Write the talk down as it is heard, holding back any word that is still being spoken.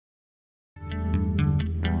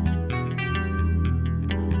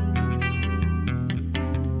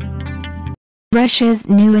Russia's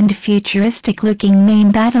new and futuristic-looking main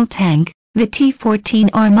battle tank, the T-14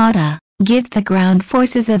 Armata, gives the ground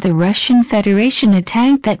forces of the Russian Federation a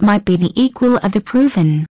tank that might be the equal of the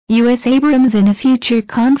proven U.S. Abrams in a future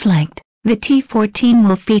conflict. The T-14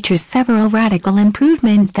 will feature several radical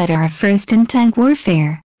improvements that are a first in tank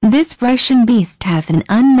warfare. This Russian beast has an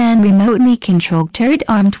unmanned remotely controlled turret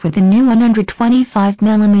armed with a new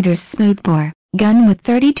 125mm smoothbore gun with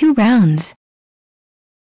 32 rounds.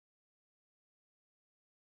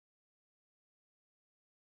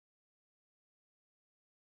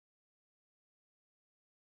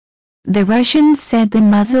 The Russians said the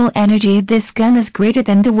muzzle energy of this gun is greater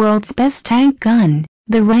than the world's best tank gun,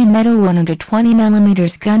 the Rheinmetall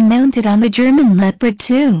 120mm gun mounted on the German Leopard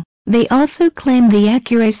 2. They also claim the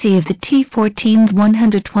accuracy of the T-14's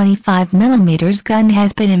 125mm gun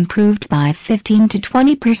has been improved by 15 to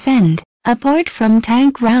 20%, apart from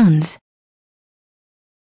tank rounds.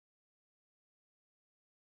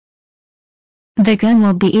 The gun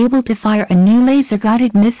will be able to fire a new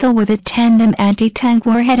laser-guided missile with a tandem anti-tank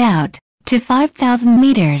warhead out to 5,000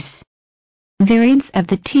 meters. Variants of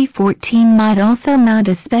the T-14 might also mount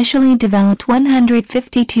a specially developed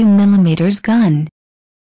 152mm gun.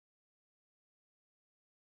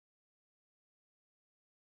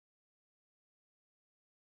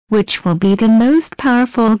 Which will be the most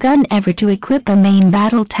powerful gun ever to equip a main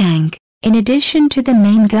battle tank, in addition to the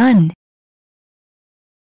main gun.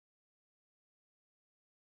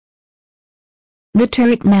 The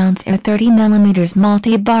turret mounts a 30mm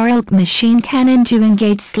multi-barreled machine cannon to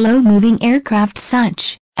engage slow-moving aircraft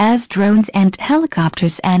such as drones and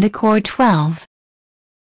helicopters, and a core 12.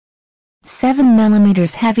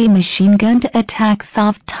 7mm heavy machine gun to attack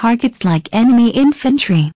soft targets like enemy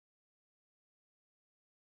infantry.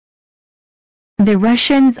 The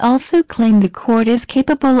Russians also claim the core is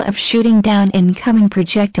capable of shooting down incoming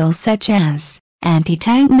projectiles such as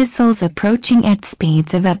anti-tank missiles approaching at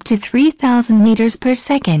speeds of up to 3,000 meters per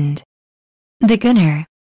second. The gunner,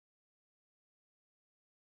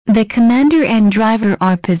 the commander and driver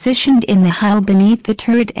are positioned in the hull beneath the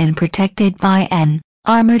turret and protected by an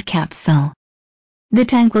armored capsule. The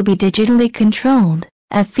tank will be digitally controlled,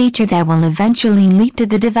 a feature that will eventually lead to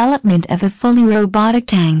the development of a fully robotic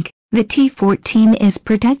tank. The T-14 is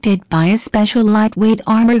protected by a special lightweight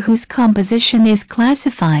armor whose composition is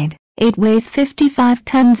classified. It weighs 55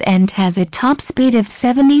 tons and has a top speed of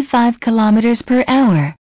 75 km per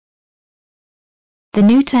hour. The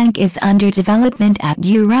new tank is under development at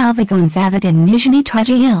Zavod in Nizhny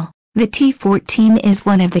Tagil. The T-14 is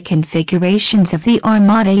one of the configurations of the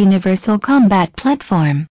Armata Universal Combat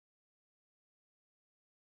Platform,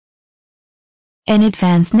 an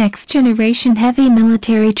advanced next-generation heavy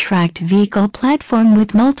military tracked vehicle platform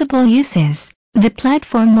with multiple uses. The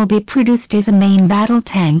platform will be produced as a main battle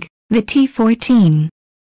tank, the T-14,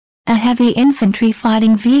 a heavy infantry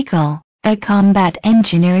fighting vehicle, a combat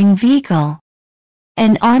engineering vehicle,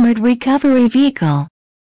 an armored recovery vehicle,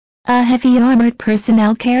 a heavy armored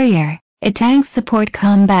personnel carrier, a tank support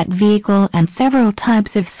combat vehicle, and several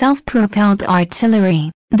types of self-propelled artillery.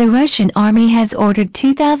 The Russian Army has ordered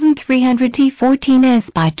 2,300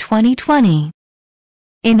 T-14s by 2020,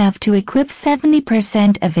 enough to equip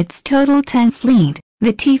 70% of its total tank fleet.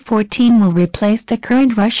 The T-14 will replace the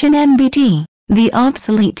current Russian MBT, the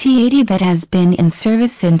obsolete T-80 that has been in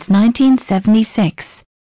service since 1976.